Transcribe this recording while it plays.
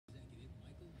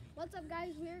What's up,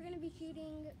 guys? We're going to be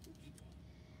shooting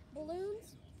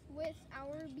balloons with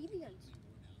our BB guns.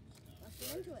 Let's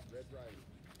get into it. Red Ryder.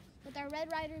 With our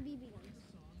Red Ryder BB guns.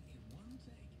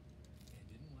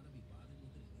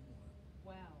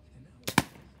 Wow.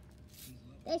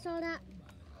 They saw that.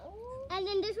 Oh, And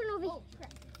then this one over here. oh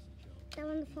crap. That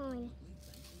one's falling.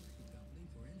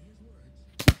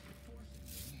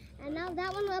 And now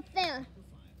that one up there.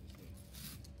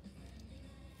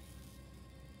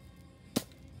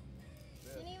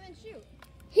 Didn't even shoot.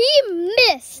 He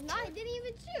missed. No, he didn't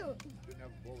even shoot. Didn't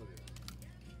have a bullet in it.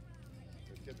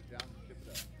 Just tip it down and tip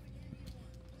it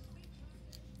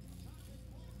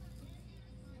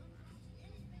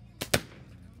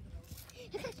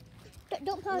up.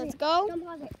 Don't pause Let's it. go. Don't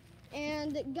pause it.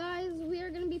 And guys, we are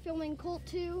going to be filming Colt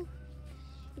 2.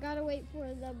 Gotta wait for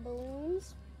the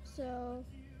balloons to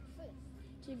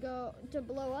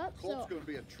blow up. Colt's going to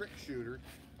be a trick shooter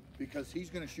because he's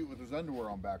going to shoot with his underwear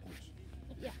on backwards.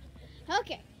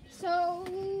 Okay, so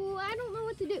I don't know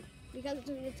what to do because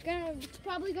it's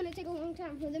probably gonna take a long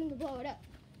time for them to blow it up.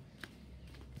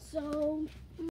 So